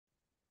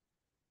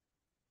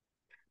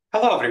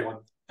Hello, everyone,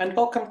 and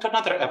welcome to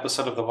another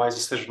episode of the Wise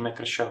Decision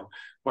Maker Show,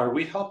 where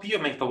we help you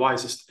make the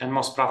wisest and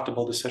most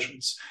profitable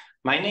decisions.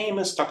 My name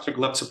is Dr.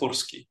 Gleb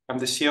Tsipursky. I'm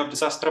the CEO of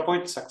Disaster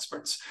Avoidance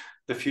Experts,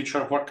 the future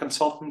of work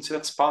consultancy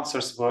that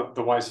sponsors the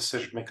Wise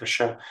Decision Maker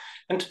Show.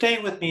 And today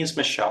with me is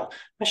Michelle.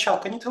 Michelle,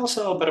 can you tell us a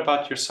little bit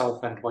about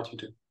yourself and what you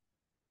do?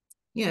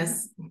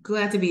 Yes,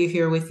 glad to be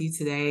here with you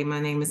today. My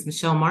name is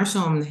Michelle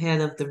Marshall. I'm the head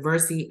of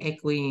Diversity,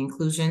 Equity, and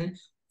Inclusion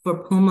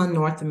for PUMA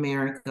North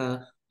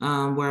America,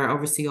 where I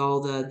oversee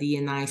all the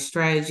DE&I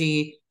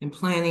strategy and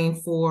planning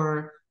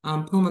for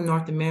PUMA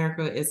North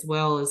America, as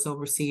well as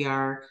oversee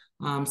our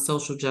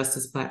social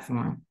justice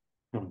platform.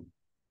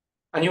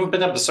 And you've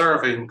been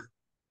observing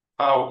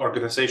how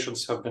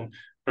organizations have been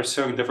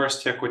pursuing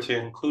diversity, equity,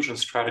 and inclusion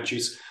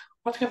strategies.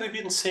 What have you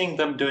been seeing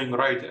them doing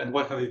right, and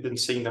what have you been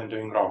seeing them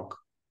doing wrong?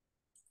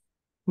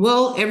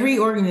 Well, every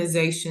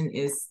organization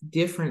is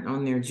different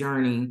on their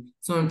journey.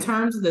 So, in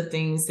terms of the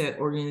things that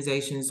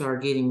organizations are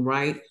getting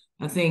right,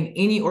 I think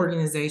any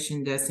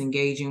organization that's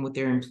engaging with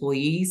their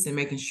employees and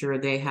making sure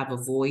they have a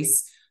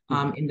voice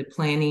in the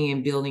planning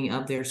and building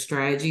of their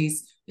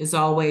strategies is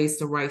always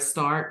the right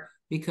start,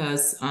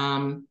 because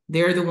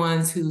they're the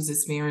ones who's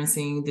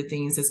experiencing the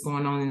things that's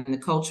going on in the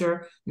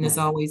culture. And it's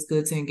always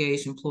good to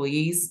engage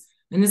employees.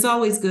 And it's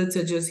always good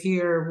to just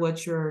hear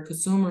what your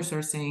consumers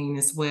are saying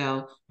as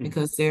well,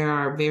 because there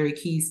are very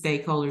key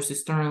stakeholders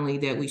externally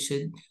that we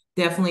should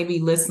definitely be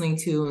listening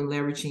to and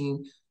leveraging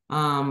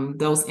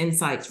those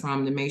insights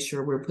from to make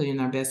sure we're putting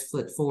our best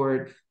foot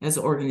forward as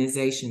an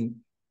organization.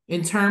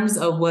 In terms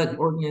of what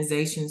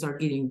organizations are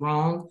getting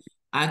wrong,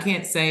 I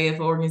can't say if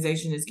an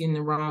organization is getting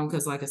it wrong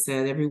because, like I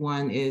said,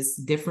 everyone is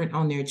different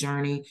on their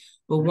journey.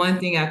 But one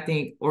thing I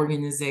think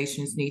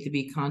organizations need to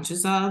be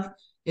conscious of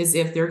is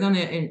if they're going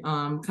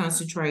to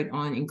concentrate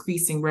on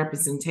increasing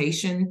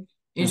representation,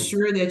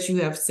 ensure that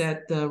you have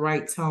set the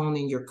right tone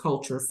in your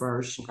culture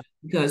first,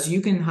 because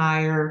you can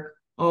hire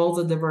all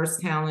the diverse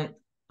talent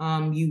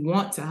you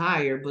want to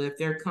hire, but if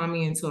they're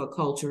coming into a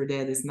culture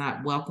that is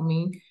not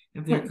welcoming,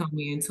 if they're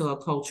coming into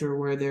a culture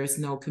where there's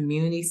no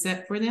community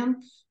set for them,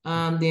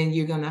 then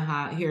you're going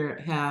to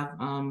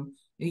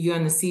you're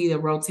going to see the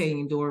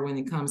rotating door when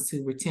it comes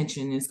to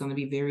retention. It's going to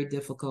be very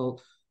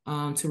difficult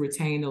to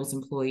retain those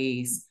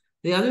employees.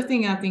 The other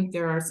thing I think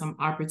there are some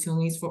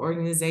opportunities for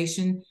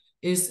organization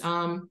is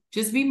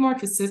just be more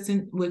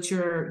consistent with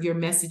your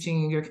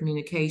messaging and your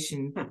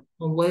communication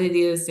on what it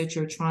is that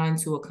you're trying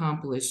to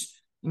accomplish.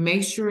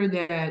 Make sure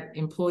that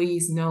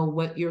employees know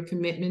what your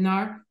commitment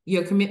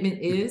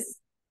is,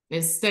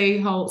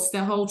 and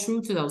hold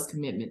true to those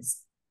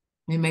commitments,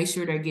 and make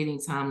sure they're getting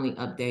timely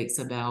updates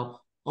about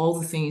all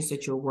the things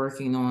that you're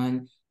working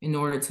on in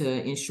order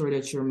to ensure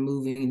that you're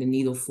moving the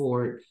needle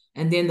forward.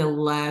 And then the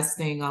last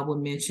thing I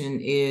would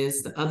mention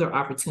is the other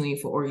opportunity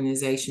for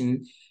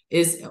organizations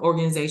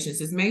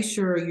is make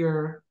sure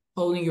you're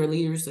holding your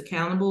leaders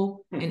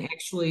accountable and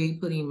actually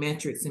putting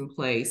metrics in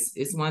place.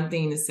 It's one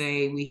thing to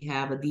say we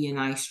have a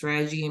DE&I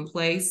strategy in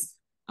place,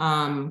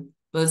 but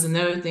it's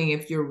another thing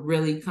if you're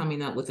really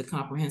coming up with a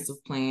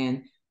comprehensive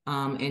plan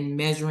and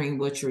measuring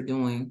what you're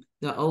doing.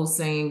 The old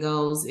saying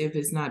goes, if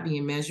it's not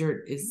being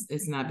measured,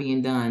 it's not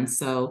being done.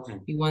 So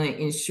you want to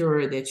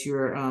ensure that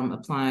you're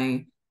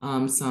applying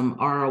some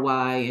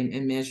ROI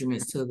and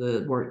measurements to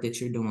the work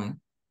that you're doing.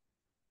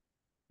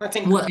 I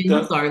think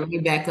I'm sorry, let me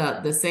back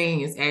up. The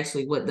saying is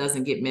actually what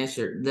doesn't get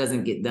measured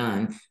doesn't get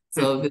done.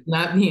 So if it's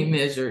not being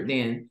measured,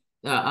 then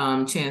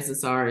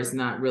chances are it's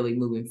not really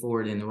moving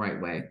forward in the right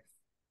way.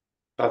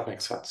 That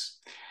makes sense.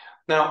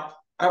 Now,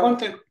 I want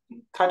to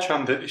touch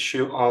on the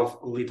issue of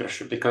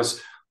leadership,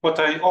 because what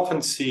I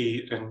often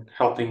see in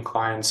helping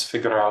clients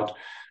figure out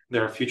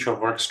their future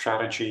work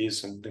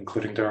strategies, and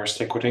including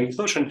diversity, equity,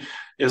 inclusion,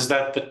 is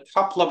that the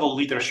top level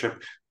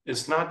leadership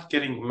is not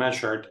getting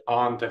measured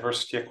on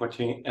diversity,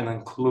 equity, and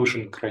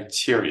inclusion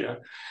criteria.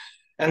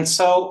 And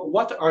so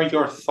what are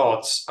your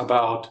thoughts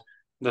about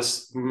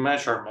this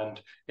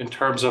measurement in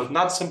terms of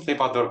not simply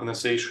about the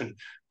organization,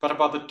 but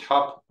about the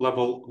top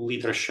level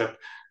leadership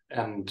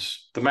and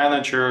the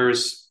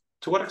managers?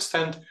 To what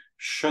extent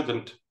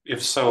shouldn't,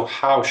 if so,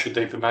 how should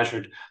they be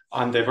measured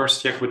on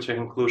diversity, equity,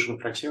 and inclusion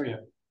criteria?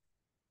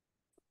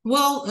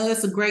 Well,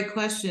 that's a great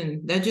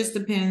question. That just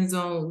depends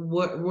on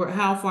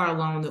how far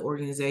along the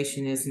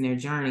organization is in their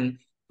journey.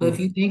 But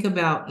if you think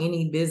about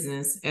any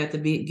business at the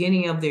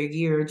beginning of their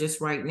year, just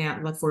right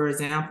now, like for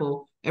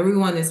example,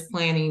 everyone is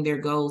planning their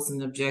goals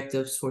and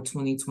objectives for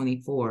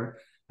 2024.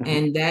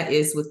 And that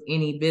is with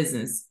any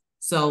business.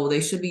 So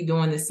they should be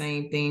doing the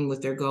same thing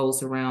with their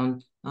goals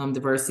around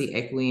diversity,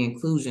 equity, and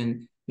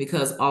inclusion,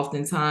 because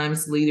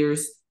oftentimes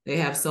leaders, they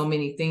have so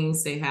many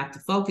things they have to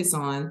focus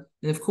on.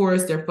 And of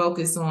course, they're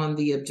focused on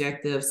the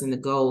objectives and the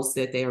goals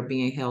that they are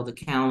being held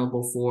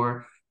accountable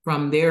for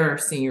from their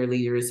senior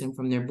leaders and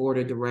from their board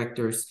of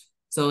directors.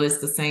 So it's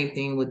the same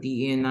thing with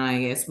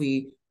DE&I. As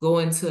we go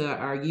into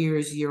our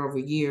years, year over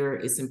year,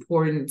 it's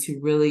important to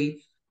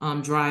really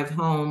drive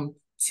home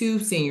to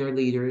senior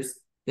leaders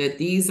that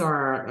these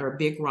are our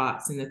big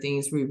rocks and the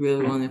things we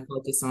really want to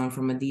focus on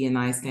from a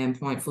D&I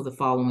standpoint for the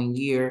following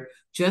year,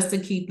 just to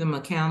keep them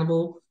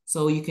accountable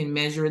so you can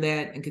measure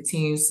that and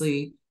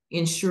continuously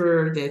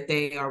ensure that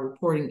they are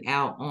reporting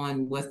out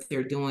on what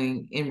they're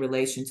doing in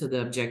relation to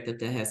the objective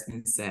that has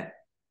been set.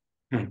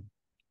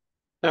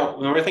 Now,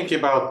 when we're thinking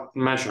about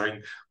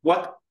measuring,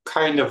 what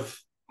kind of,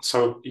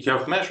 so you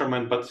have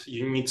measurement, but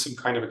you need some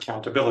kind of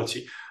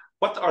accountability.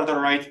 What are the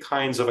right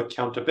kinds of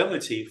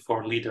accountability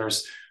for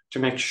leaders to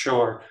make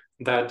sure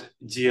that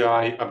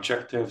DEI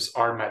objectives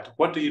are met?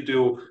 What do you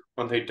do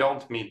when they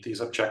don't meet these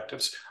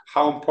objectives?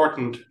 How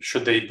important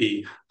should they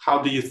be?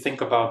 How do you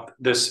think about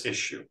this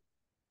issue?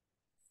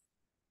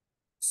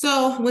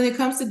 So when it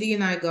comes to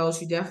D&I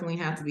goals, you definitely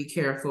have to be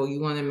careful.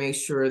 You want to make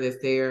sure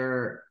that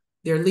they're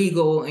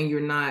legal and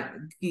you're not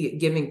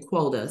giving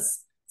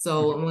quotas.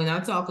 So when I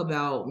talk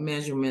about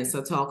measurements,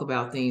 I talk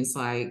about things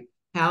like,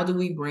 how do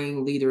we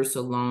bring leaders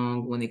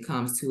along when it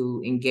comes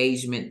to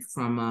engagement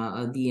from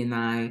a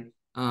D&I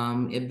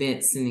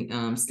events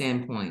and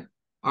standpoint?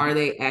 Are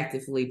they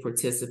actively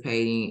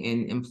participating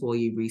in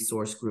employee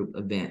resource group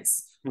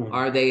events?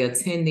 Are they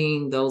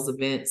attending those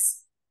events?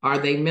 Are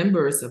they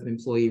members of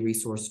employee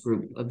resource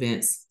group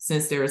events?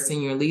 Since they're a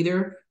senior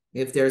leader,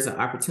 if there's an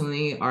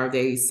opportunity, are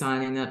they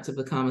signing up to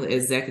become an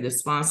executive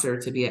sponsor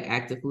to be an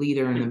active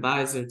leader and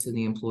advisor to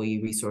the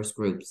employee resource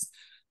groups?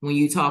 When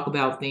you talk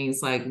about things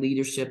like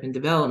leadership and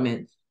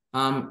development,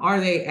 are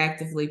they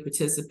actively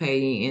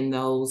participating in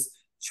those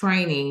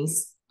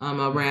trainings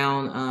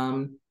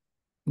around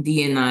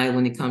D&I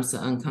when it comes to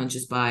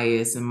unconscious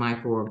bias and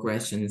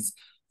microaggressions?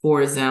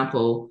 For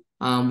example,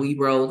 PUMA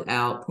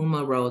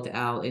rolled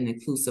out an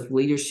inclusive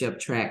leadership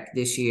track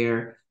this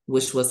year,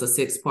 which was a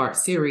 6-part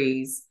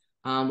series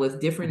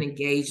with different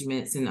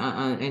engagements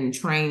and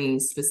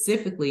trainings,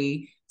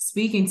 specifically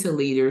speaking to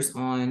leaders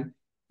on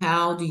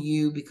how do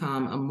you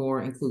become a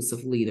more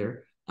inclusive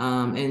leader,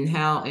 and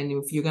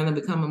if you're going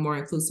to become a more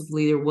inclusive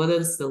leader, what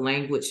is the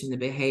language and the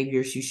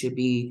behaviors you should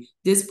be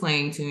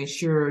displaying to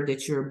ensure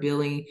that you're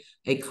building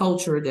a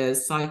culture that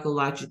is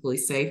psychologically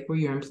safe for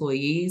your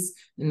employees,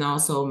 and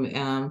also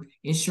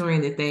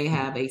ensuring that they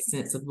have a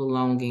sense of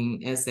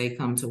belonging as they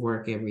come to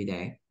work every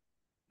day.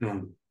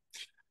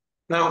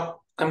 Now,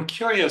 I'm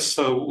curious,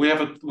 so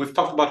we've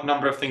talked about a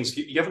number of things.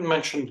 You haven't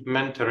mentioned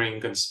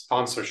mentoring and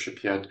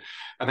sponsorship yet,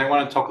 and I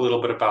want to talk a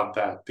little bit about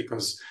that,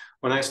 because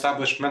when I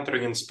established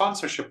mentoring and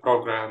sponsorship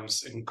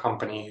programs in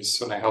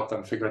companies and I helped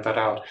them figure that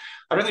out,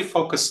 I really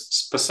focused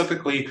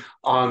specifically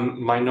on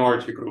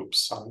minority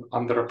groups, on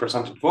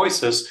underrepresented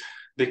voices,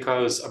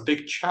 because a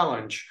big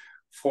challenge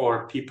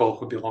for people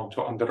who belong to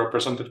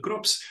underrepresented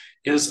groups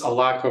is a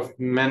lack of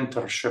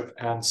mentorship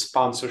and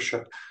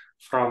sponsorship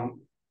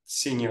from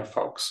senior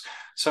folks.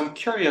 So I'm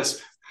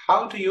curious,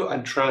 how do you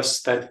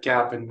address that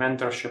gap in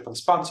mentorship and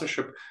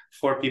sponsorship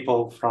for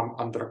people from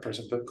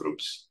underrepresented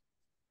groups?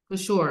 For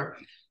sure.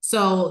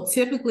 So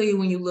typically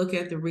when you look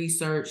at the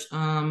research,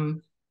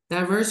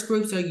 diverse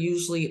groups are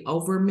usually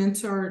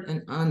over-mentored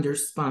and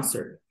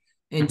under-sponsored.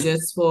 And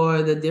just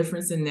for the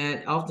difference in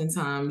that,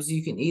 oftentimes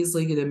you can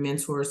easily get a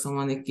mentor,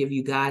 someone that give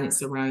you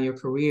guidance around your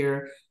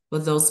career.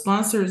 But those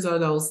sponsors are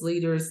those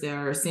leaders that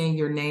are saying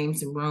your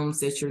names in rooms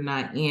that you're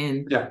not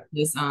in. Yeah.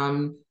 It's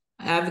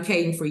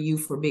advocating for you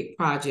for big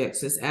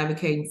projects. It's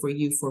advocating for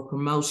you for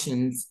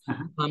promotions.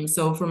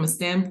 So from a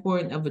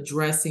standpoint of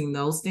addressing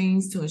those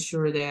things to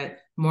ensure that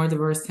more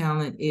diverse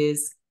talent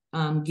is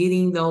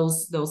getting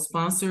those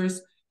sponsors,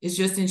 it's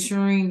just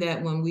ensuring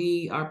that when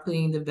we are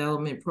putting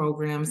development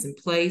programs in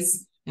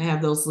place and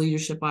have those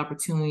leadership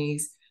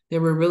opportunities,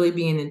 that we're really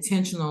being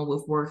intentional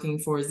with working,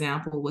 for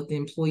example, with the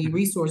employee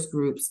resource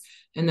groups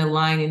and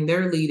aligning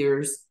their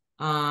leaders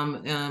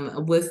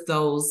with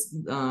those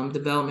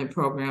development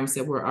programs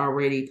that we're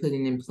already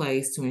putting in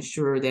place to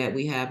ensure that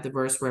we have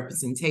diverse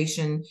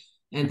representation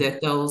and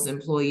that those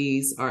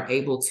employees are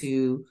able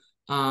to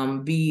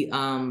be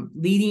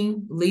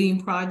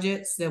leading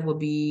projects that will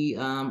be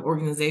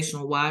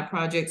organizational wide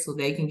projects, so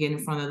they can get in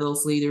front of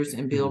those leaders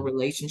and build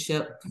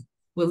relationship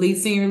with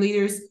senior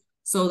leaders,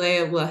 so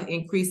that will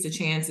increase the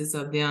chances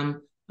of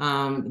them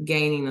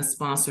gaining a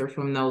sponsor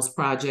from those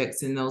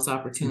projects and those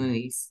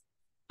opportunities.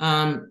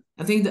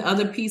 I think the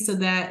other piece of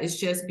that is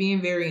just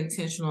being very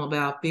intentional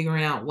about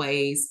figuring out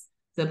ways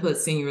to put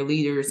senior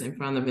leaders in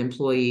front of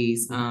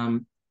employees,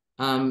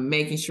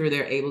 making sure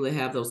they're able to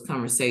have those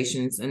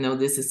conversations. I know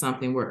this is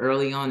something we're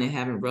early on and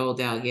haven't rolled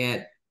out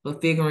yet,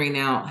 but figuring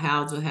out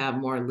how to have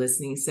more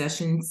listening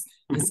sessions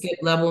and skip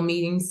level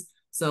meetings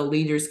so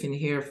leaders can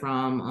hear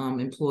from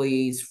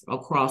employees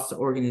across the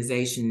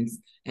organizations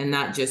and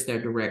not just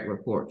their direct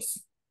reports.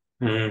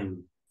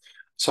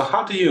 So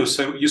you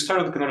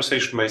started the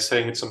conversation by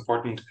saying it's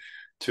important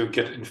to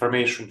get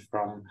information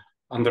from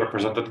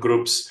underrepresented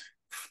groups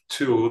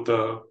to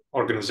the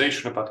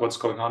organization about what's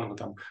going on with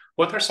them.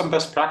 What are some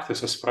best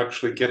practices for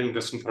actually getting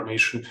this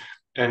information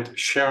and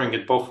sharing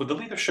it both with the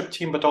leadership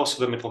team, but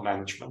also the middle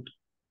management?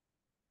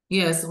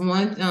 Yes,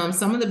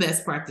 some of the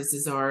best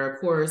practices are,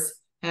 of course,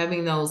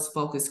 having those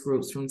focus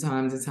groups from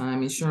time to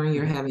time, ensuring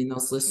you're having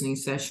those listening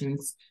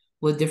sessions,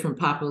 with different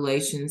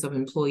populations of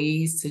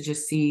employees to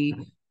just see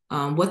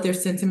what their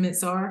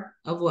sentiments are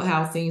of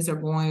how things are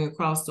going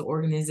across the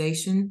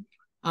organization.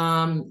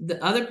 The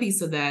other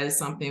piece of that is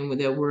something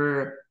that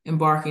we're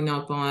embarking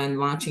upon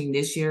launching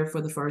this year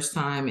for the first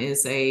time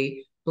is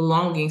a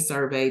belonging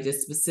survey that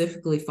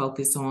specifically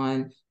focus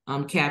on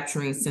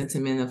capturing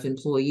sentiment of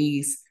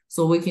employees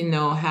so we can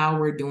know how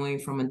we're doing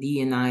from a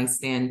DE&I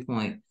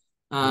standpoint.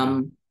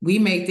 We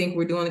may think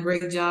we're doing a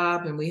great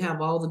job and we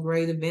have all the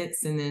great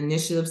events and the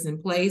initiatives in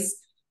place,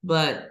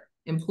 but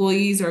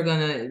employees are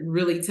going to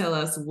really tell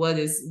us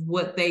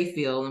what they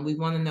feel, and we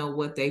want to know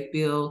what they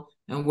feel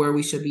and where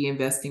we should be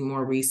investing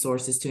more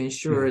resources to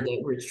ensure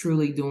that we're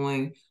truly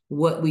doing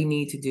what we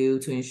need to do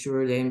to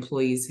ensure that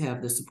employees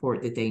have the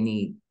support that they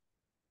need.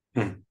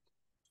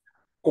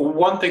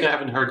 One thing I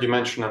haven't heard you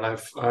mention, and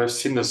I've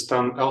seen this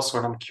done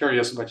elsewhere, and I'm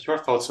curious about your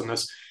thoughts on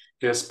this,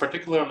 is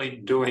particularly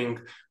doing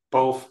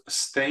both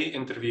stay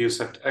interviews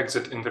and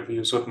exit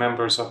interviews with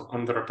members of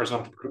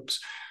underrepresented groups.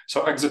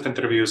 So exit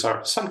interviews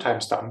are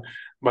sometimes done,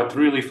 but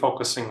really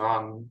focusing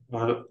on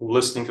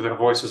listening to their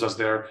voices as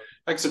they're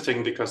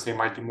exiting because they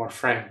might be more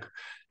frank.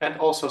 And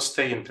also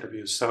stay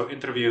interviews. So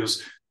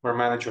interviews where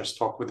managers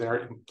talk with their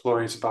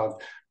employees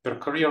about their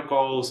career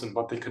goals and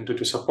what they can do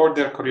to support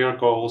their career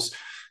goals,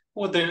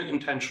 with the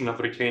intention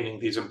of retaining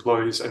these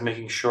employees and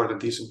making sure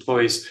that these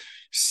employees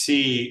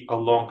see a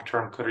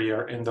long-term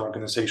career in the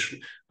organization.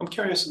 I'm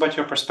curious about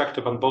your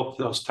perspective on both of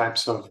those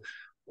types of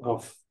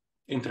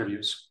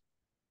interviews.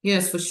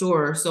 Yes, for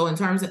sure. So in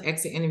terms of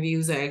exit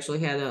interviews, I actually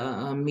had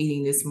a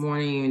meeting this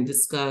morning and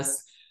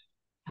discussed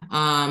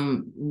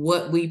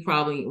what we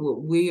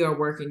are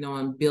working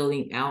on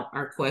building out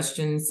our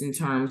questions in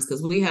terms,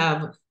 because we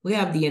have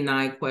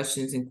DE&I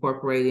questions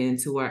incorporated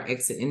into our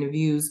exit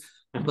interviews,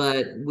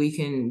 but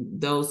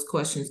those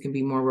questions can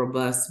be more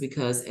robust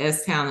because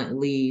as talent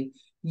leave,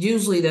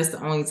 usually that's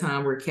the only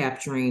time we're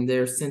capturing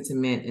their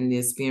sentiment and the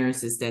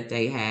experiences that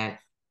they had.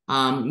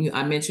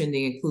 I mentioned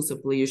the inclusive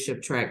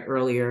leadership track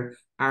earlier.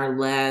 Our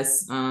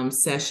last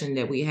session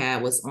that we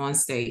had was on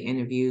stay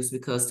interviews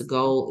because the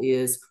goal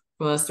is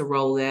for us to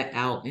roll that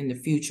out in the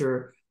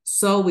future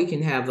so we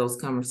can have those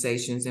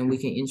conversations and we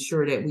can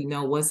ensure that we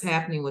know what's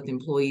happening with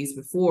employees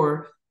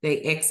before they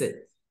exit.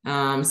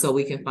 So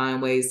we can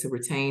find ways to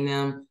retain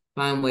them,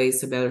 find ways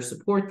to better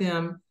support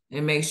them,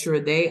 and make sure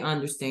they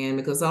understand,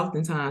 because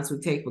oftentimes we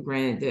take for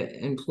granted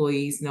that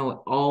employees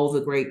know all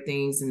the great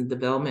things and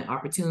development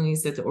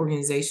opportunities that the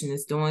organization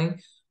is doing,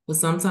 but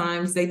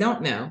sometimes they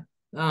don't know.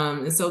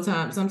 And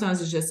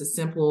sometimes it's just as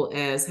simple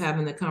as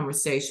having a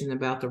conversation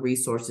about the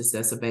resources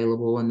that's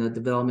available and the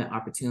development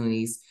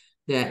opportunities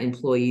that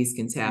employees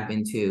can tap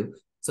into.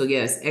 So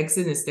yes,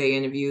 exit and stay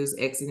interviews.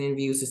 Exit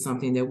interviews is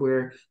something that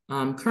we're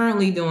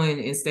currently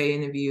doing, and stay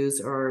interviews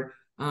are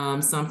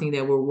something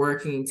that we're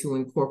working to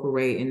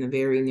incorporate in the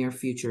very near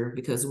future,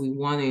 because we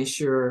want to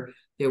ensure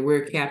that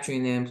we're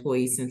capturing the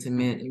employee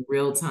sentiment in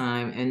real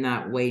time and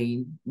not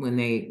waiting when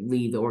they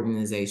leave the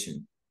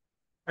organization.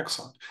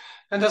 Excellent.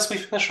 And as we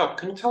finish up,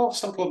 can you tell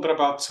us a little bit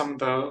about some of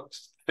the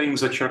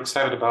things that you're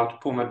excited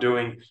about PUMA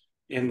doing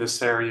in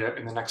this area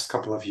in the next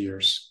couple of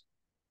years?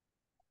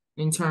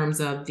 In terms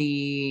of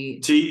the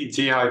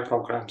DEI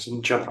programs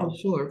in general.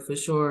 For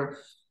sure.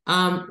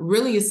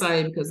 Really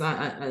excited because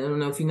I don't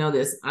know if you know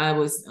this, I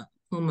was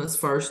PUMA's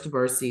first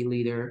diversity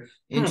leader,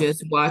 and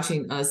just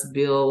watching us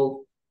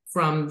build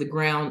from the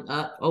ground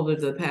up over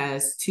the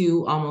past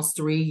almost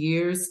 3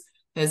 years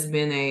has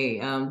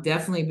been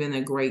definitely been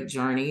a great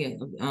journey.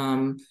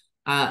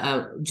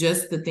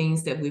 Just the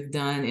things that we've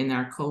done in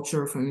our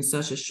culture from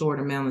such a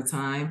short amount of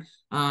time,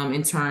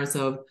 in terms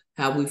of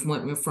how we've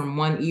went from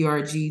one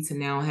ERG to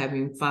now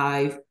having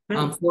 4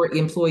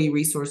 employee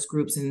resource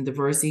groups in the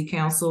diversity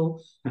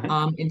council,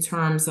 in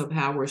terms of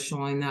how we're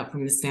showing up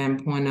from the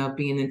standpoint of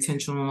being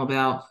intentional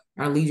about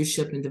our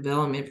leadership and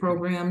development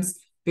programs,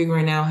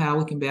 figuring out how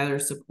we can better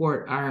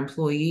support our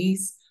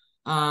employees.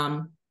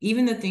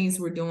 Even the things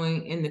we're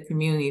doing in the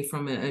community,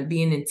 from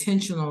being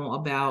intentional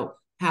about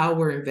how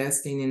we're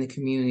investing in the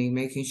community,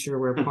 making sure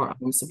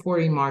we're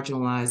supporting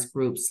marginalized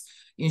groups,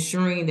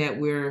 ensuring that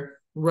we're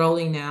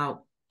rolling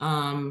out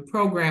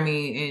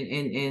programming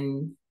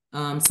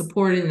and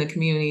supporting the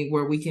community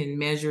where we can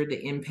measure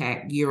the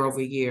impact year over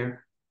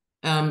year.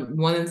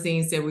 One of the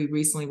things that we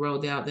recently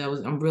rolled out that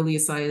I'm really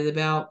excited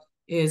about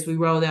is we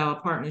rolled out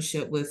a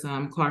partnership with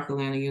Clark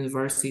Atlanta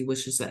University,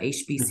 which is a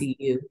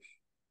HBCU.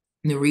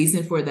 And the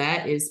reason for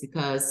that is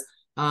because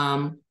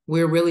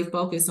we're really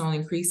focused on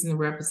increasing the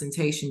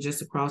representation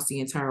just across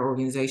the entire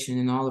organization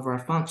and all of our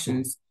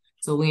functions.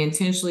 So we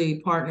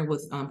intentionally partner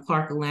with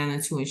Clark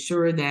Atlanta to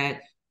ensure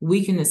that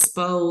we can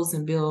expose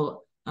and build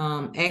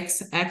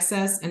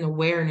access and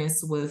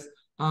awareness with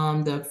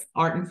the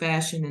art and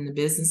fashion and the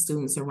business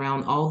students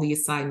around all the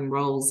exciting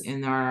roles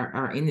in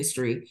our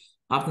industry.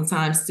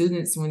 Oftentimes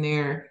students, when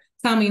they're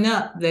coming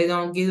up, they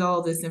don't get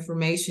all this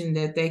information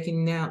that they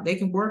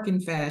can work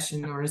in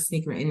fashion or the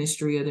sneaker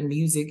industry or the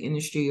music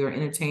industry or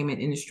entertainment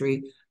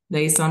industry.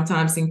 They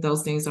sometimes think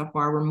those things are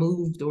far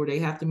removed, or they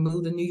have to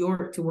move to New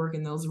York to work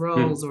in those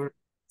roles, or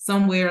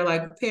somewhere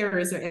like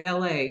Paris or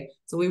LA.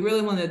 So we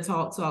really want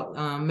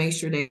to make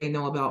sure they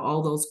know about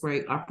all those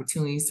great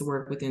opportunities to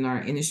work within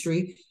our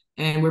industry.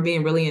 And we're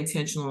being really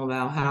intentional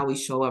about how we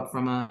show up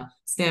from a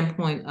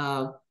standpoint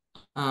of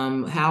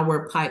how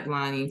we're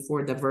pipelining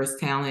for diverse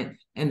talent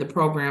and the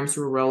programs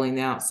we're rolling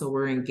out. So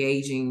we're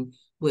engaging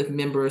with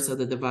members of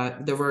the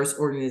diverse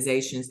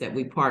organizations that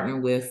we partner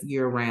with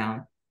year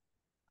round.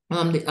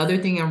 The other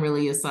thing I'm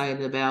really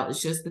excited about is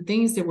just the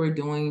things that we're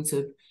doing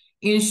to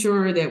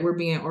ensure that we're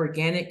being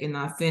organic and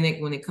authentic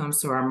when it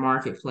comes to our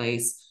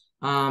marketplace,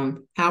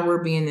 how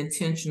we're being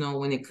intentional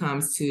when it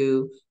comes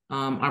to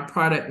our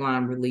product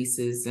line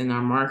releases and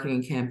our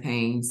marketing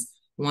campaigns.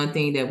 One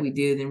thing that we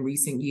did in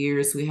recent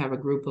years, we have a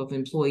group of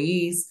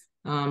employees,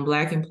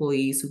 Black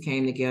employees who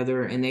came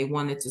together and they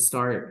wanted to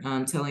start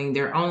telling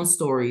their own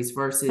stories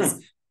versus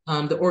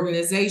the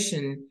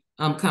organization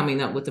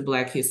coming up with the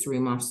Black History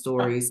Month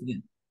stories.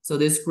 So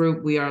this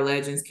group, We Are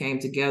Legends, came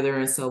together,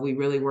 and so we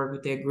really work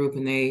with that group,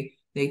 and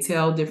they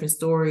tell different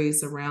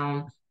stories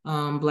around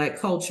Black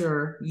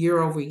culture year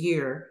over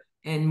year.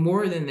 And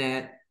more than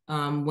that,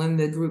 when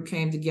the group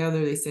came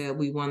together, they said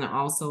we want to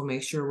also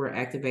make sure we're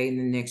activating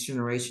the next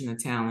generation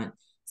of talent.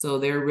 So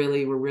we're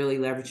really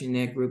leveraging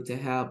that group to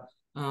help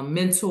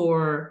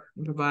mentor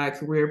and provide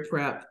career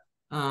prep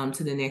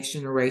to the next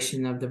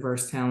generation of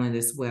diverse talent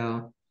as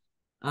well.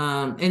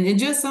 And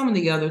just some of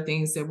the other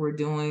things that we're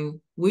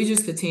doing, we're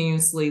just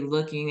continuously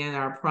looking at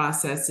our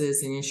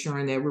processes and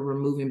ensuring that we're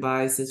removing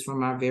biases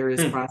from our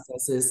various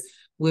processes.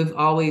 We've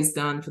always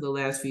done for the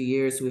last few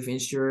years, we've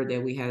ensured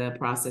that we had a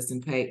process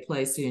in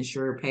place to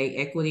ensure pay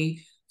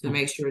equity, to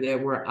make sure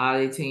that we're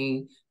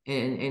auditing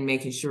and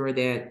making sure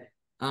that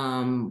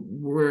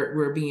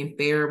we're being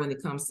fair when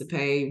it comes to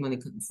pay,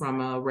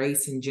 from a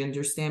race and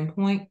gender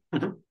standpoint.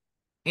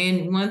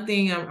 And one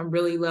thing I'm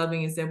really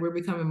loving is that we're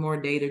becoming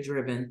more data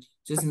driven,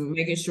 just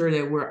making sure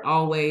that we're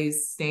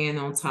always staying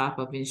on top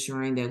of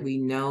ensuring that we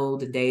know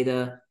the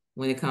data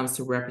when it comes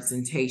to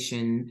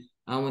representation,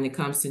 when it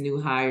comes to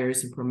new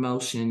hires and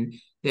promotion,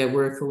 that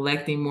we're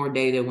collecting more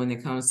data when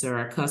it comes to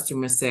our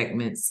customer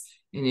segments,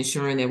 and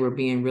ensuring that we're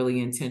being really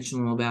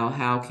intentional about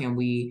how can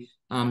we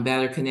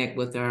better connect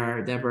with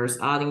our diverse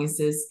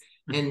audiences.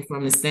 And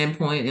from the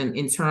standpoint and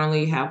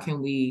internally, how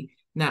can we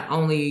not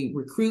only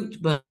recruit,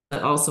 but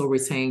also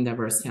retain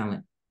diverse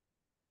talent.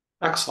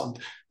 Excellent.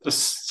 This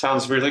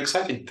sounds really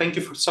exciting. Thank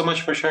you so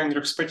much for sharing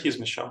your expertise,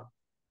 Michelle.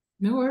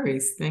 No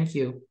worries. Thank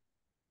you.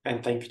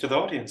 And thank you to the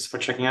audience for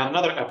checking out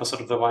another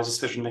episode of the Wise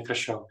Decision Maker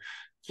Show.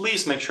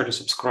 Please make sure to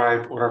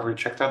subscribe wherever you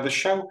checked out the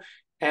show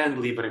and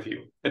leave a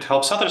review. It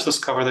helps others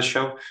discover the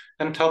show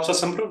and it helps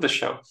us improve the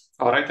show.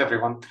 All right,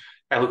 everyone.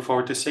 I look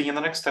forward to seeing you in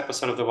the next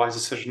episode of the Wise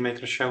Decision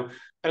Maker Show.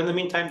 And in the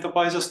meantime, the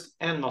wisest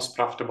and most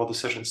profitable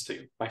decisions to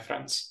you, my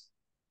friends.